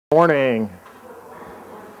Morning.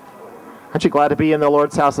 Aren't you glad to be in the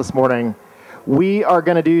Lord's house this morning? We are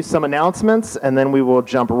going to do some announcements, and then we will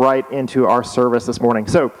jump right into our service this morning.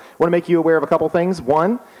 So, I want to make you aware of a couple things.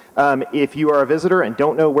 One, if you are a visitor and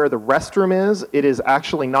don't know where the restroom is, it is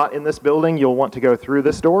actually not in this building. You'll want to go through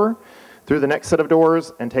this door, through the next set of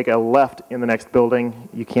doors, and take a left in the next building.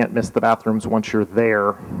 You can't miss the bathrooms once you're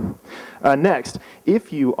there. Next,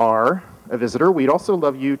 if you are a visitor, we'd also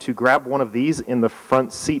love you to grab one of these in the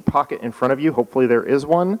front seat pocket in front of you. Hopefully there is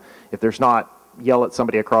one. If there's not, yell at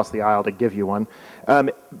somebody across the aisle to give you one.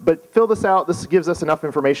 But fill this out. This gives us enough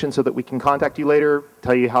information so that we can contact you later,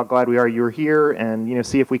 tell you how glad we are you're here, and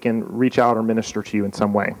see if we can reach out or minister to you in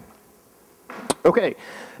some way. Okay,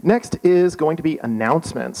 next is going to be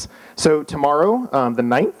announcements. So tomorrow, the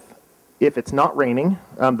 9th, if it's not raining,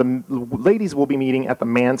 the ladies will be meeting at the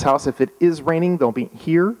man's house. If it is raining, they'll be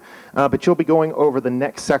here. But you'll be going over the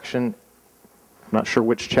next section. I'm not sure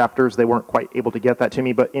which chapters. They weren't quite able to get that to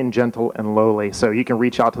me, but in gentle and lowly. So you can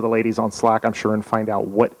reach out to the ladies on Slack, I'm sure, and find out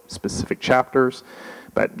what specific chapters.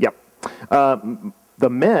 But, yep. The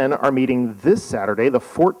men are meeting this Saturday, the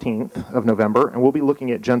 14th of November, and we'll be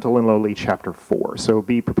looking at Gentle and Lowly, chapter 4. So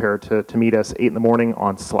be prepared to meet us 8 in the morning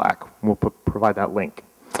on Slack. We'll provide that link.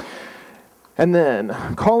 And then,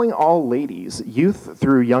 calling all ladies, youth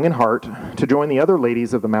through young in heart, to join the other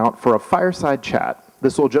ladies of the Mount for a fireside chat.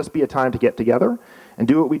 This will just be a time to get together and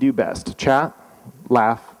do what we do best: chat,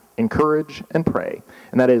 laugh, encourage, and pray.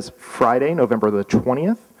 And that is Friday, November the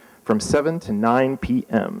 20th, from 7 to 9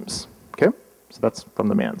 p.m. Okay? So that's from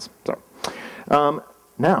the man's. So,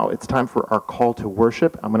 now it's time for our call to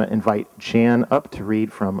worship. I'm going to invite Jan up to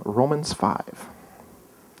read from Romans 5.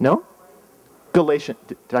 No? Galatians.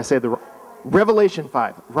 Did I say the Revelation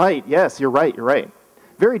 5. Right, yes, you're right.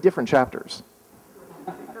 Very different chapters.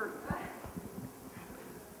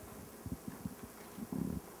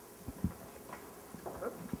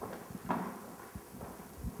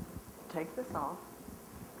 Take this off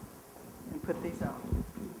and put these on.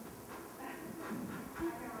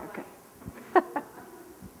 Okay.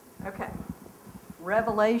 Okay.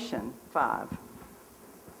 Revelation 5.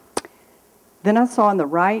 Then I saw in the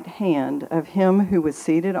right hand of him who was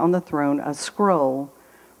seated on the throne a scroll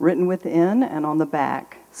written within and on the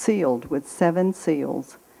back, sealed with 7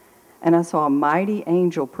 seals. And I saw a mighty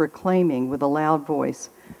angel proclaiming with a loud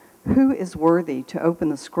voice, "Who is worthy to open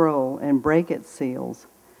the scroll and break its seals?"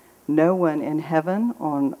 No one in heaven,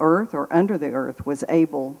 on earth, or under the earth was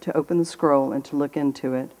able to open the scroll and to look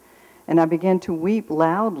into it. And I began to weep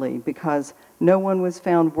loudly because no one was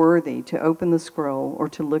found worthy to open the scroll or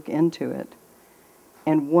to look into it.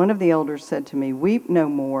 And one of the elders said to me, "Weep no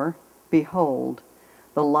more. Behold,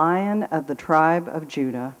 the Lion of the tribe of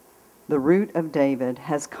Judah, the Root of David,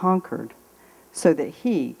 has conquered, so that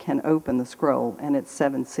he can open the scroll and its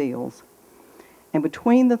 7 seals." And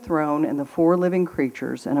between the throne and the 4 living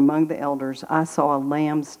creatures and among the elders, I saw a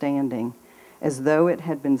lamb standing, as though it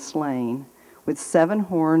had been slain, with 7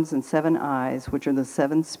 horns and 7 eyes, which are the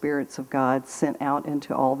 7 spirits of God sent out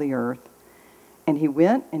into all the earth. And he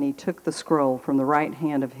went and he took the scroll from the right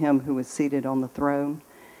hand of him who was seated on the throne.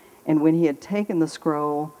 And when he had taken the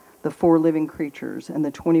scroll, the 4 living creatures and the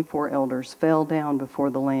 24 elders fell down before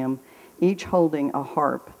the Lamb, each holding a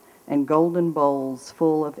harp and golden bowls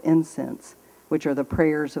full of incense, which are the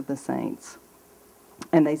prayers of the saints.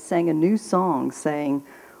 And they sang a new song, saying,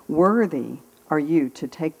 "Worthy are you to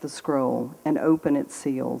take the scroll and open its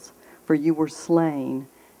seals, for you were slain,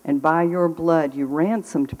 and by your blood you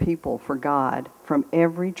ransomed people for God from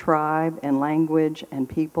every tribe and language and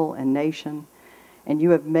people and nation, and you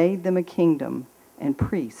have made them a kingdom and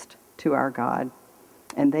priest to our God,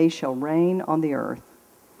 and they shall reign on the earth."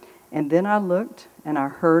 And then I looked, and I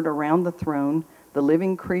heard around the throne the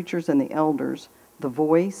living creatures and the elders, the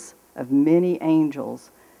voice of many angels,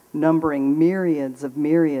 numbering myriads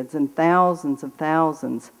and thousands of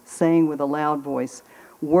thousands, saying with a loud voice,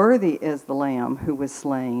 "Worthy is the Lamb who was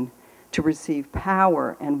slain to receive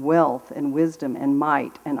power and wealth and wisdom and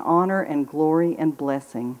might and honor and glory and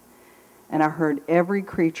blessing." And I heard every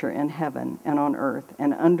creature in heaven and on earth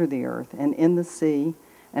and under the earth and in the sea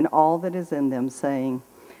and all that is in them, saying,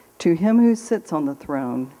 "To him who sits on the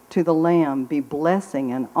throne, to the Lamb, be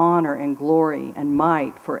blessing and honor and glory and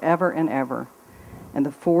might forever and ever." And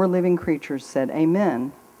the 4 living creatures said,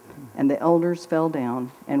 "Amen." And the elders fell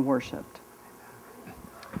down and worshipped.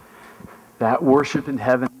 That worship in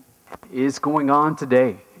heaven is going on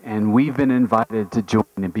today, and we've been invited to join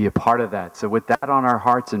and be a part of that. So with that on our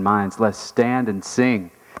hearts and minds, let's stand and sing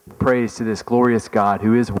praise to this glorious God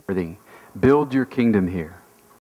who is worthy. Build your kingdom here.